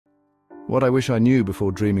What I wish I knew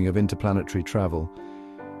before dreaming of interplanetary travel.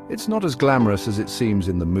 It's not as glamorous as it seems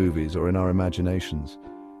in the movies or in our imaginations.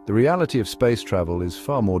 The reality of space travel is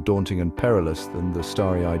far more daunting and perilous than the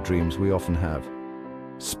starry-eyed dreams we often have.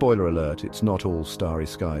 Spoiler alert, it's not all starry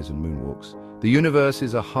skies and moonwalks. The universe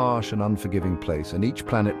is a harsh and unforgiving place, and each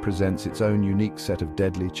planet presents its own unique set of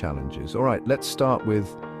deadly challenges. All right, let's start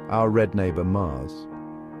with our red neighbor Mars.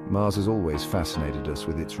 Mars has always fascinated us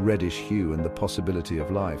with its reddish hue and the possibility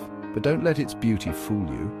of life. But don't let its beauty fool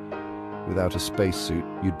you. Without a spacesuit,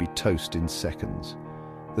 you'd be toast in seconds.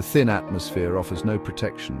 The thin atmosphere offers no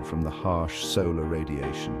protection from the harsh solar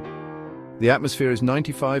radiation. The atmosphere is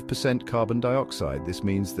 95% carbon dioxide. This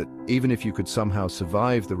means that even if you could somehow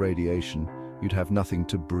survive the radiation, you'd have nothing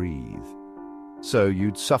to breathe. So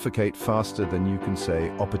you'd suffocate faster than you can say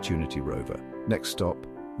Opportunity rover. Next stop,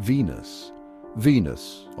 Venus.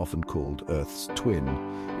 Venus, often called Earth's twin,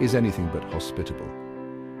 is anything but hospitable.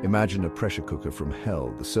 Imagine a pressure cooker from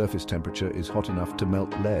hell. The surface temperature is hot enough to melt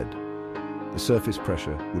lead. The surface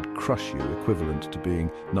pressure would crush you, equivalent to being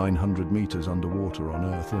 900 meters underwater on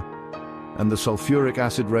Earth. And the sulfuric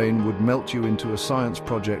acid rain would melt you into a science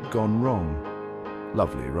project gone wrong.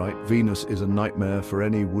 Lovely, right? Venus is a nightmare for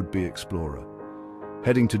any would-be explorer.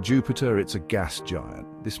 Heading to Jupiter, it's a gas giant.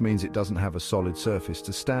 This means it doesn't have a solid surface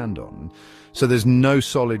to stand on. So there's no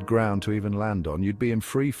solid ground to even land on. You'd be in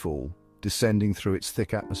free fall, descending through its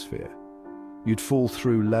thick atmosphere. You'd fall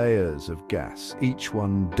through layers of gas, each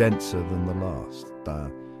one denser than the last,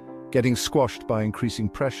 getting squashed by increasing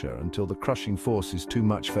pressure until the crushing force is too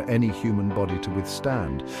much for any human body to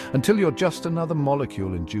withstand, until you're just another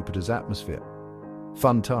molecule in Jupiter's atmosphere.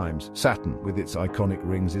 Fun times. Saturn, with its iconic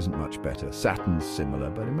rings, isn't much better. Saturn's similar,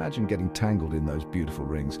 but imagine getting tangled in those beautiful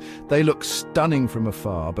rings. They look stunning from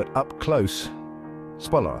afar, but up close,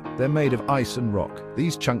 spoiler, they're made of ice and rock.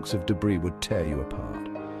 These chunks of debris would tear you apart.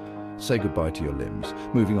 Say goodbye to your limbs.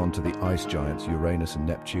 Moving on to the ice giants Uranus and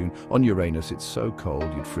Neptune. On Uranus, it's so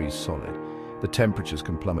cold you'd freeze solid. The temperatures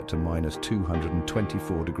can plummet to minus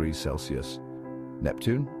 224 degrees Celsius.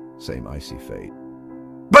 Neptune, same icy fate.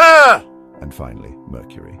 Bah! And finally,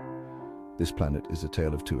 Mercury. This planet is a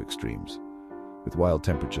tale of two extremes. With wild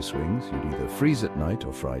temperature swings, you'd either freeze at night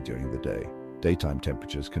or fry during the day. Daytime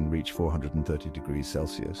temperatures can reach 430 degrees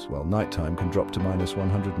Celsius, while nighttime can drop to minus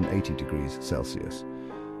 180 degrees Celsius.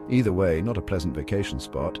 Either way, not a pleasant vacation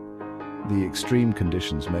spot. The extreme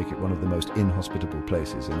conditions make it one of the most inhospitable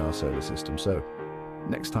places in our solar system. So,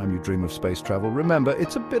 next time you dream of space travel, remember,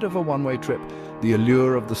 it's a bit of a one-way trip. The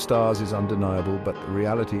allure of the stars is undeniable, but the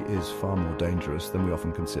reality is far more dangerous than we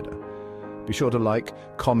often consider. Be sure to like,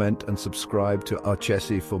 comment, and subscribe to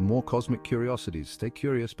Archesi for more cosmic curiosities. Stay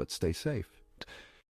curious, but stay safe.